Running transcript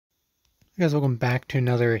Hey guys, welcome back to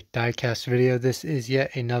another Diecast video. This is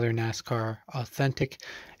yet another NASCAR Authentic,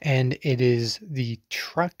 and it is the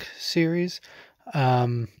truck series.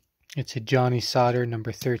 It's a Johnny Sauter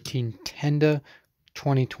number 13 Tenda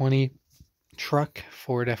 2020 truck,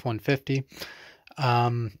 Ford F-150.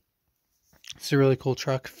 It's a really cool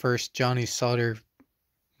truck. First Johnny Sauter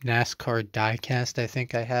NASCAR Diecast I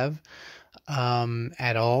think I have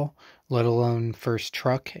at all, let alone first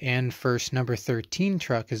truck and first number 13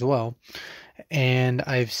 truck as well. And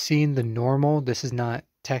I've seen the normal, this is not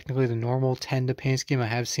technically the normal Tenda paint scheme. I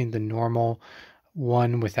have seen the normal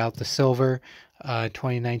one without the silver,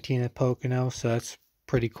 2019 at Pocono, so that's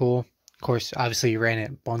pretty cool. Of course, obviously you ran it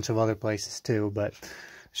a bunch of other places too, but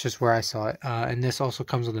it's just where I saw it. And this also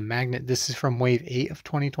comes with a magnet. This is from Wave 8 of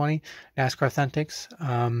 2020, NASCAR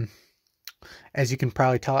Authentics. As you can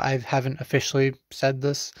probably tell, I haven't officially said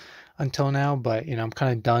this until now, but you know, I'm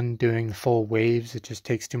kind of done doing the full waves. It just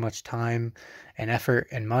takes too much time and effort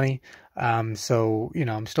and money. So you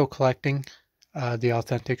know, I'm still collecting the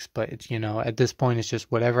Authentics, but it's, you know, at this point it's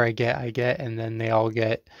just whatever I get, and then they all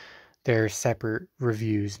get their separate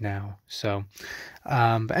reviews now. So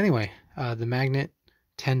but anyway, the magnet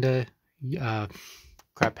Tenda,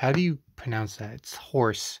 crap, how do you pronounce that? It's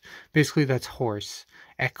horse. Basically that's horse.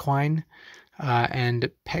 Equine and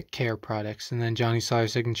pet care products. And then Johnny Sauter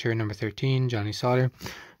signature number 13, Johnny Sauter.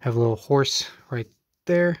 Have a little horse right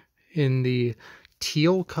there in the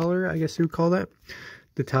teal color, I guess you would call that.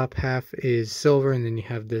 The top half is silver, and then you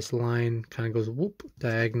have this line kind of goes whoop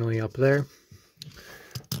diagonally up there.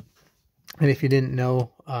 And if you didn't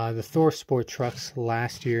know, the ThorSport trucks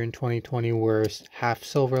last year in 2020 were half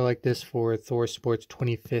silver like this for ThorSport's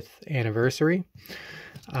 25th anniversary.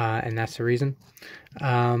 And that's the reason.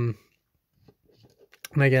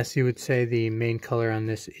 I guess you would say the main color on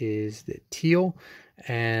this is the teal,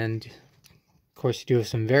 and of course you do have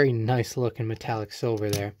some very nice looking metallic silver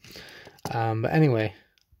there. But anyway,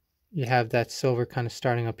 you have that silver kind of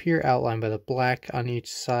starting up here, outlined by the black on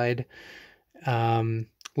each side. A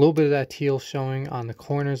little bit of that teal showing on the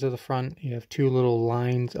corners of the front. You have two little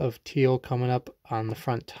lines of teal coming up on the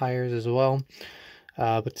front tires as well.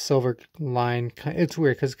 But the silver line, it's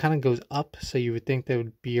weird because it kind of goes up, so you would think that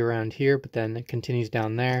would be around here, but then it continues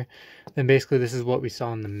down there. Then basically this is what we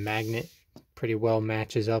saw in the magnet. Pretty well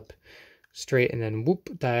matches up straight, and then whoop,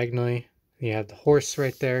 diagonally. You have the horse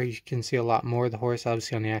right there. You can see a lot more of the horse,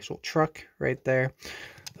 obviously, on the actual truck right there.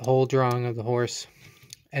 The whole drawing of the horse.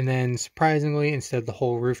 And then, surprisingly, instead of the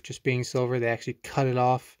whole roof just being silver, they actually cut it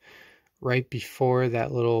off right before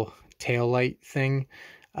that little tail light thing.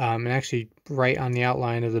 And actually, right on the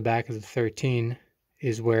outline of the back of the 13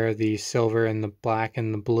 is where the silver and the black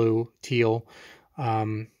and the blue teal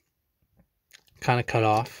kind of cut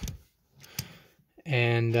off.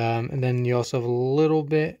 And then you also have a little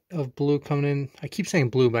bit of blue coming in. I keep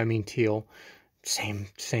saying blue, but I mean teal. Same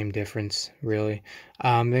difference, really.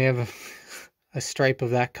 They have a stripe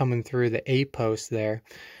of that coming through the A post there.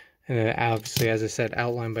 And then obviously, as I said,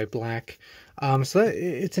 outlined by black. So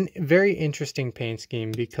it's a very interesting paint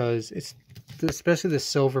scheme because it's, especially the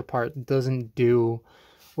silver part, doesn't do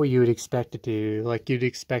what you would expect it to do. Like, you'd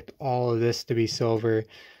expect all of this to be silver,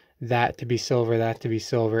 that to be silver, that to be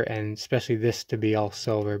silver, and especially this to be all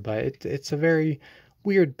silver. But it's a very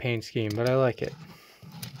weird paint scheme, but I like it.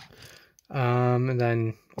 And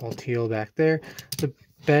then all teal back there. The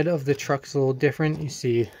bed of the truck's a little different. You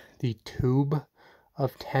see the tube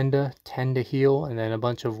of Tenda heel, and then a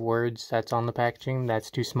bunch of words that's on the packaging that's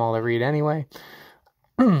too small to read anyway.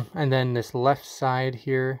 And then this left side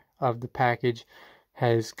here of the package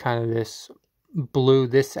has kind of this blue,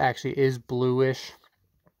 this actually is bluish,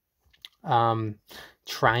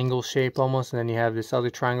 triangle shape almost, and then you have this other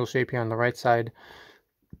triangle shape here on the right side.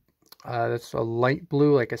 That's a light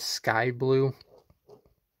blue, like a sky blue.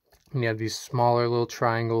 And you have these smaller little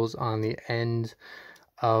triangles on the end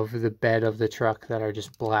of the bed of the truck that are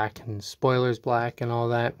just black, and spoilers black and all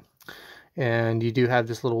that. And you do have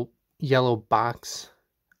this little yellow box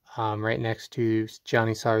right next to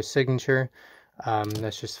Johnny Sauter's signature.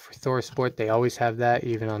 That's just for ThorSport. They always have that,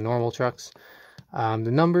 even on normal trucks. The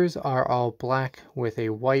numbers are all black with a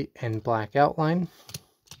white and black outline.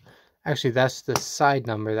 Actually, that's the side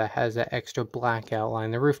number that has that extra black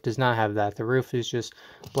outline. The roof does not have that. The roof is just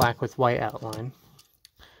black with white outline.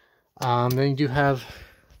 Then you do have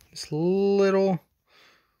this little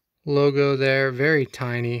logo there, very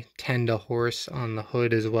tiny, Tenda horse on the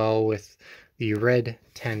hood as well, with the red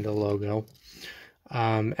Tenda logo.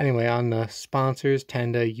 Anyway, on the sponsors,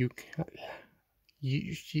 Tenda,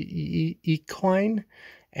 Equine,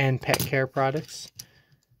 and pet care products.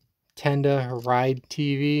 Tenda Ride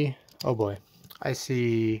TV. Oh boy, I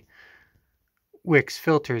see Wix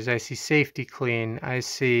filters, I see Safety Clean, I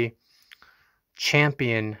see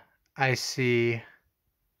Champion, I see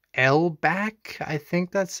L-back, I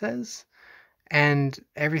think that says, and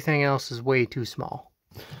everything else is way too small.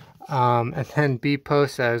 And then B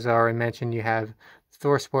post, as I already mentioned, you have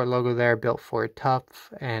ThorSport logo there, built for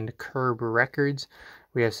Tough and Curb Records.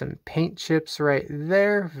 We have some paint chips right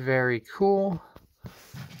there, very cool.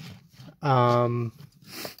 On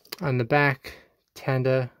the back,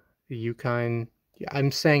 Tenda, the Equine.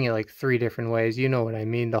 I'm saying it like 3 different ways. You know what I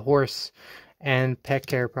mean. The horse and pet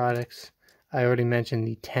care products. I already mentioned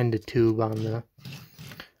the Tenda tube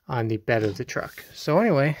on the bed of the truck. So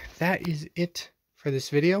anyway, that is it for this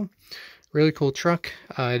video. Really cool truck.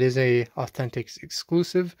 It is a Authentics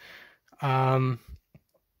exclusive. And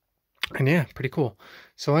yeah, pretty cool.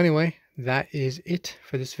 So anyway, that is it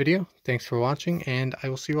for this video. Thanks for watching, and I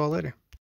will see you all later.